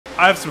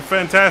I have some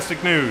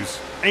fantastic news.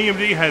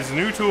 AMD has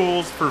new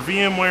tools for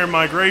VMware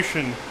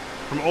migration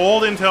from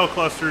old Intel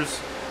clusters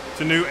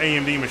to new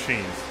AMD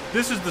machines.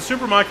 This is the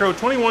Supermicro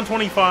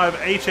 2125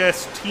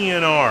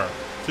 HSTNR.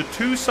 It's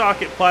a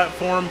 2-socket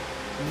platform,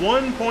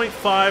 1.5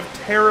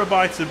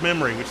 terabytes of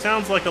memory, which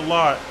sounds like a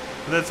lot,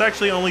 but that's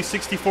actually only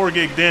 64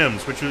 gig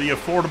DIMMs, which are the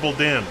affordable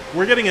DIMM.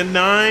 We're getting a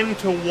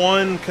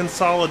 9:1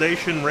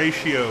 consolidation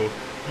ratio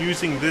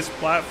using this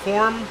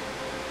platform,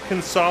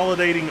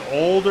 consolidating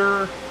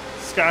older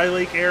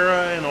Skylake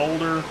era and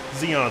older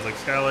Xeons like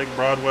Skylake,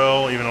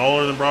 Broadwell, even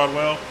older than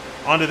Broadwell,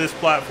 onto this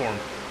platform,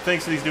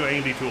 thanks to these new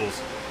AMD tools.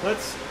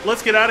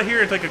 Let's get out of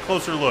here and take a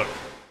closer look.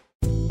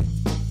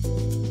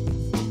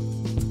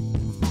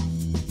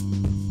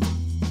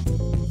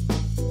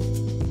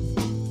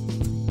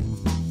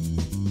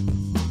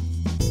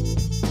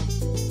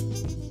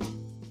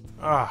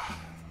 Ah,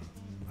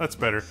 that's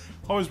better.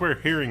 Always wear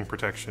hearing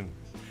protection.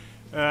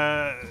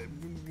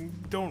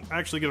 Don't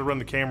actually get to run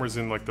the cameras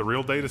in like the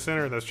real data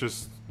center. That's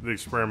just the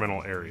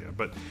experimental area.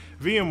 But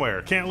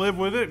VMware, can't live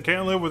with it,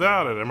 can't live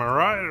without it. Am I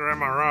right or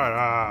am I right?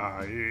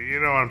 Ah, you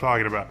know what I'm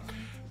talking about.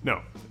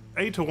 No,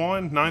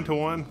 8:1,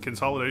 9:1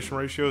 consolidation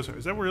ratios.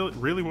 Is that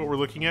really what we're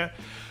looking at?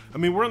 I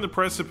mean, we're on the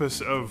precipice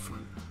of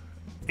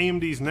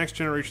AMD's next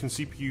generation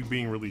CPU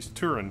being released,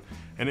 Turin,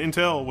 and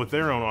Intel with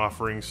their own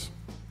offerings,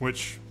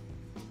 which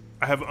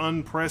have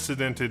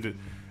unprecedented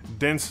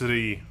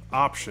density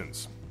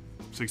options.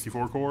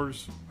 64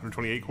 cores,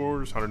 128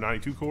 cores,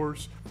 192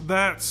 cores.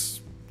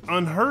 That's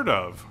unheard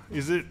of.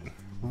 Is it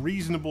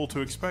reasonable to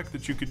expect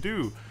that you could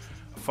do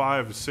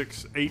 5,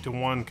 6,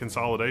 8:1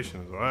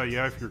 consolidations? Well,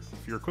 yeah, if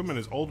your equipment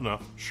is old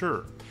enough,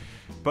 sure.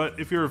 But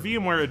if you're a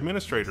VMware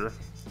administrator,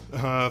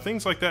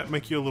 things like that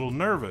make you a little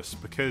nervous,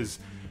 because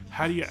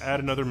how do you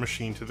add another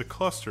machine to the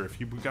cluster? If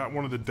you've got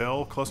one of the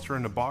Dell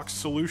cluster-in-a-box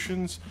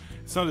solutions,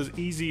 it's not as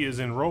easy as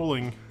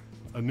enrolling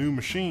a new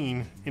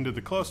machine into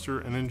the cluster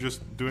and then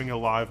just doing a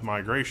live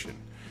migration.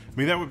 I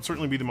mean, that would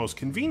certainly be the most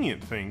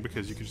convenient thing,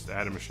 because you could just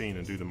add a machine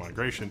and do the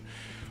migration.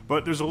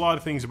 But there's a lot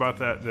of things about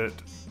that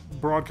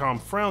Broadcom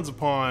frowns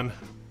upon,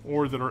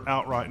 or that are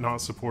outright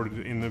not supported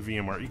in the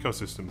VMware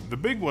ecosystem. The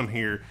big one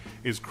here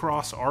is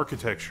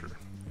cross-architecture.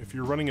 If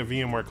you're running a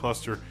VMware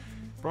cluster,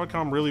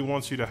 Broadcom really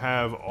wants you to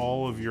have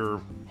all of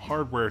your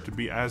hardware to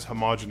be as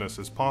homogeneous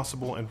as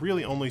possible, and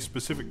really only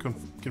specific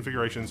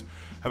configurations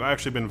have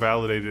actually been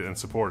validated and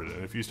supported.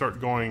 And if you start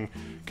going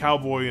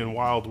cowboy and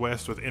Wild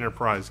West with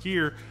enterprise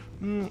gear,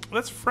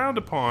 that's frowned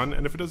upon,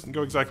 and if it doesn't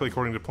go exactly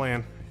according to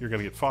plan, you're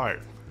going to get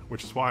fired.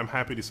 Which is why I'm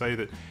happy to say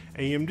that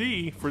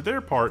AMD, for their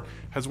part,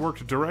 has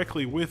worked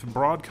directly with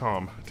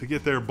Broadcom to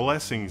get their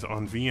blessings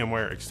on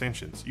VMware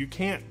extensions. You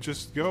can't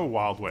just go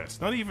Wild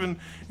West. Not even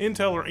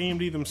Intel or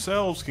AMD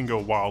themselves can go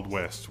Wild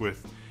West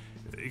with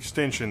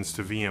extensions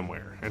to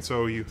VMware. And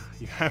so you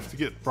have to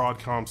get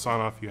Broadcom sign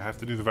off, you have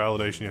to do the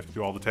validation, you have to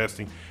do all the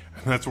testing,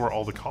 and that's where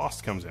all the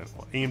cost comes in.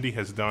 Well, AMD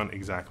has done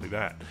exactly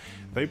that.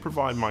 They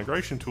provide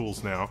migration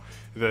tools now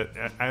that,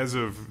 as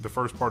of the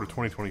first part of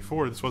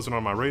 2024, this wasn't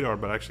on my radar,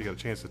 but I actually got a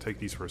chance to take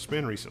these for a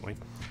spin recently,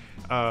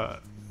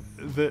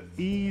 that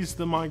ease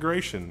the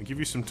migration, give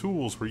you some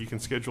tools where you can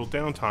schedule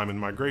downtime in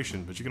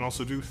migration, but you can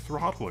also do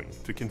throttling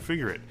to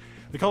configure it.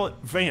 They call it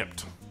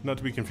VAMT, not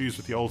to be confused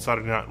with the old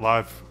Saturday Night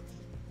Live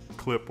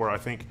clip where I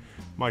think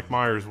Mike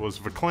Myers was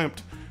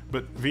verklempt,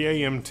 but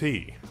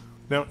VAMT.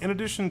 Now, in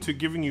addition to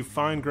giving you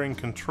fine-grained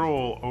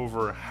control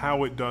over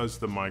how it does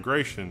the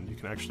migration, you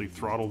can actually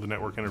throttle the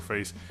network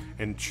interface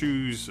and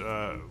choose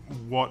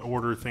what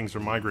order things are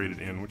migrated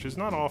in, which is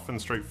not often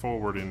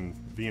straightforward in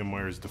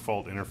VMware's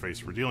default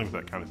interface for dealing with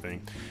that kind of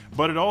thing.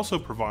 But it also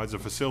provides a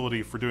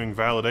facility for doing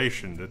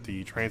validation that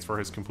the transfer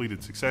has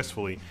completed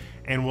successfully,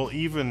 and will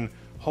even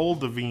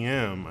hold the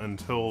VM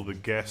until the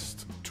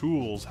guest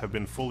tools have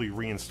been fully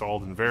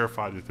reinstalled and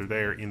verified that they're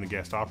there in the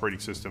guest operating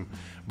system,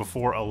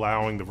 before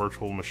allowing the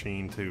virtual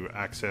machine to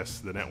access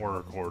the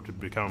network or to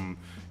become,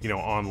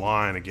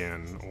 online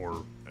again,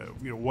 or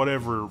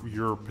whatever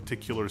your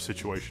particular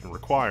situation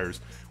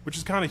requires, which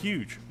is kind of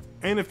huge.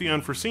 And if the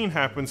unforeseen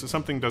happens, if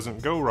something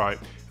doesn't go right,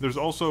 there's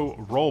also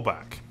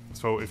rollback.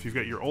 So if you've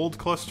got your old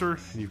cluster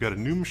and you've got a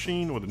new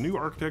machine with a new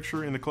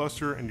architecture in the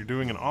cluster, and you're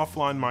doing an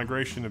offline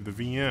migration of the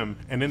VM,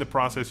 and in the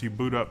process you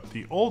boot up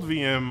the old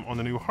VM on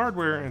the new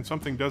hardware and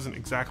something doesn't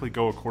exactly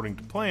go according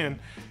to plan,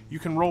 you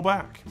can roll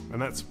back.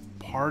 And that's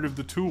part of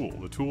the tool.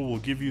 The tool will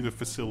give you the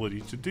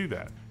facility to do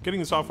that. Getting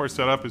the software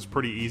set up is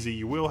pretty easy.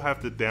 You will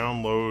have to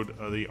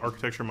download the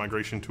architecture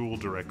migration tool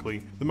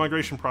directly. The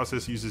migration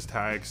process uses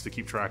tags to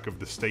keep track of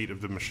the state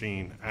of the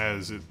machine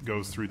as it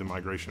goes through the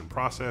migration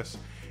process.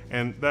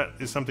 And that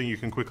is something you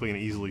can quickly and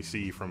easily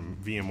see from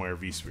VMware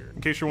vSphere.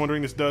 In case you're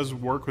wondering, this does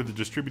work with the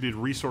distributed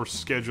resource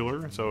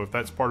scheduler. So if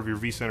that's part of your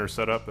vCenter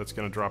setup, that's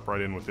going to drop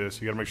right in with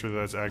this. You got to make sure that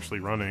that's actually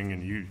running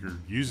and you're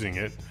using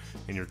it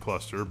in your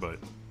cluster, but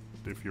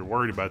if you're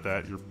worried about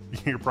that,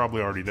 you're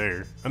probably already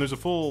there. And there's a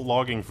full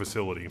logging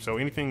facility. So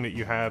anything that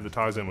you have that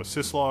ties in with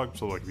syslog,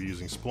 so like if you're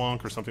using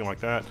Splunk or something like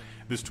that,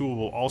 this tool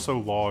will also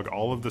log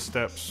all of the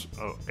steps,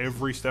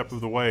 every step of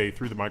the way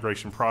through the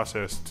migration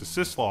process to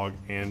syslog,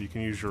 and you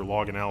can use your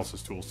log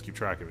analysis tools to keep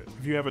track of it.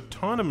 If you have a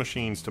ton of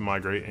machines to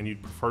migrate and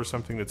you'd prefer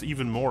something that's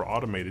even more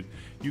automated,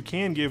 you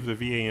can give the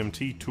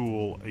VAMT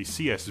tool a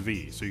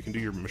CSV, so you can do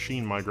your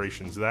machine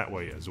migrations that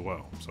way as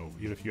well. So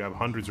even if you have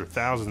hundreds or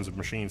thousands of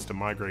machines to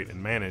migrate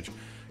and manage,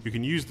 you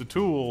can use the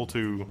tool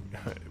to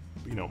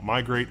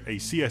migrate a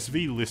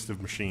CSV list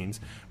of machines,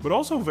 but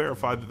also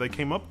verify that they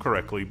came up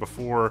correctly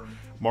before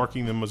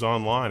marking them as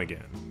online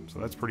again. So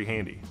that's pretty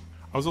handy.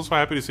 I was also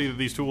happy to see that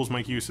these tools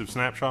make use of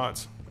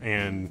snapshots,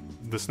 and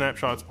the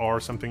snapshots are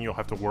something you'll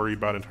have to worry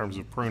about in terms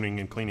of pruning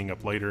and cleaning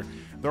up later.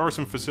 There are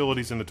some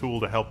facilities in the tool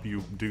to help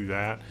you do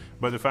that,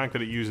 but the fact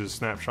that it uses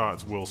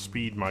snapshots will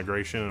speed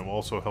migration and will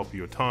also help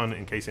you a ton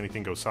in case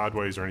anything goes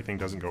sideways or anything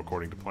doesn't go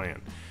according to plan.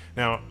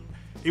 Now,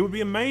 it would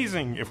be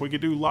amazing if we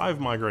could do live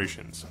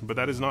migrations, but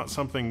that is not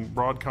something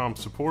Broadcom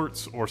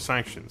supports or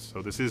sanctions,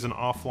 so this is an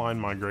offline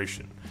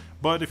migration.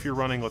 But if you're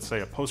running, let's say,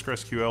 a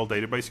PostgreSQL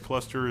database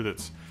cluster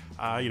that's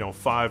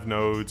 5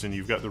 nodes, and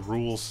you've got the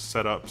rules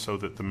set up so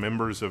that the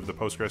members of the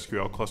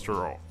PostgreSQL cluster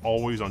are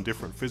always on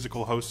different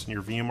physical hosts in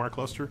your VMware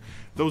cluster,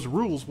 those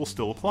rules will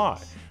still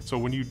apply. So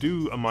when you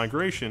do a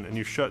migration and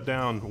you shut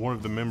down one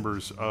of the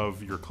members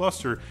of your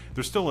cluster,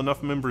 there's still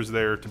enough members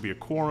there to be a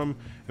quorum,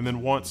 and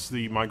then once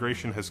the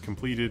migration has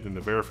completed and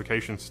the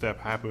verification step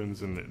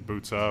happens and it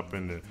boots up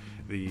and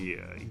the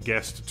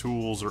guest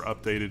tools are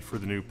updated for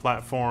the new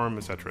platform,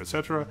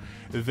 etc.,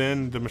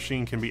 then the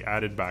machine can be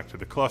added back to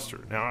the cluster.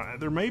 Now,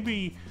 there may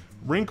be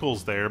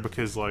wrinkles there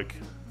because, like,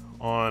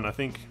 on, I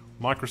think,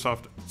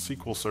 Microsoft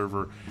SQL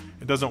Server,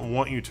 it doesn't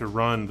want you to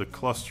run the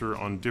cluster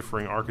on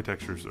differing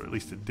architectures, or at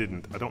least it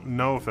didn't. I don't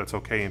know if that's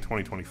okay in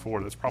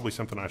 2024. That's probably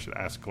something I should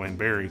ask Glenn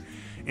Berry.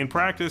 In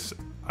practice,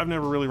 I've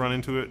never really run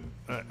into it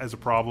as a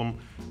problem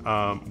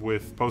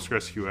with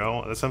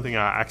PostgreSQL. That's something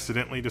I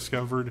accidentally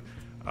discovered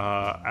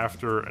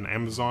after an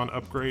Amazon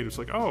upgrade. It's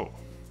like, oh,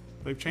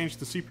 they've changed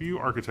the CPU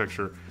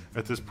architecture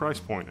at this price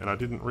point, and I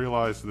didn't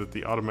realize that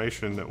the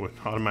automation that would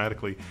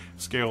automatically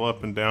scale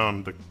up and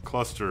down the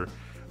cluster,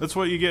 that's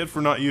what you get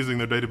for not using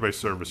their database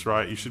service,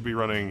 right? You should be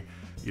running,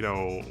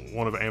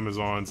 one of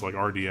Amazon's like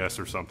RDS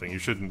or something. You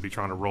shouldn't be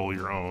trying to roll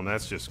your own.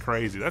 That's just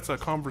crazy. That's a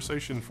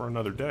conversation for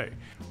another day.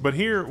 But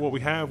here, what we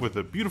have with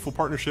a beautiful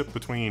partnership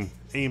between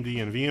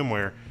AMD and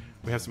VMware,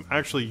 we have some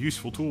actually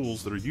useful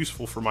tools that are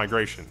useful for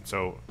migration.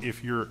 So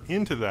if you're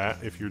into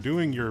that, if you're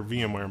doing your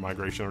VMware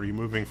migration, or you're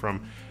moving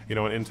from an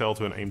Intel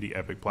to an AMD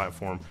EPYC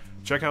platform,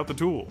 check out the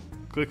tool.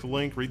 Click the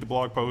link, read the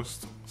blog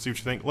post, see what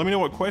you think. Let me know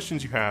what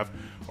questions you have,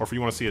 or if you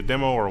want to see a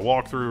demo or a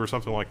walkthrough or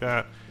something like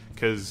that.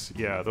 Because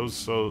yeah, those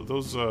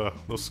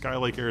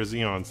Skylake Era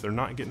Xeons, they're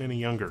not getting any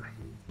younger.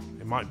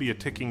 It might be a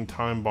ticking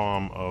time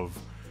bomb of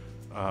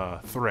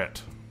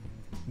threat.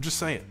 I'm just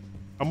saying.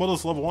 I'm Wendell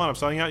Level 1. I'm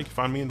signing out. You can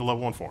find me in the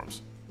Level 1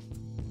 forums.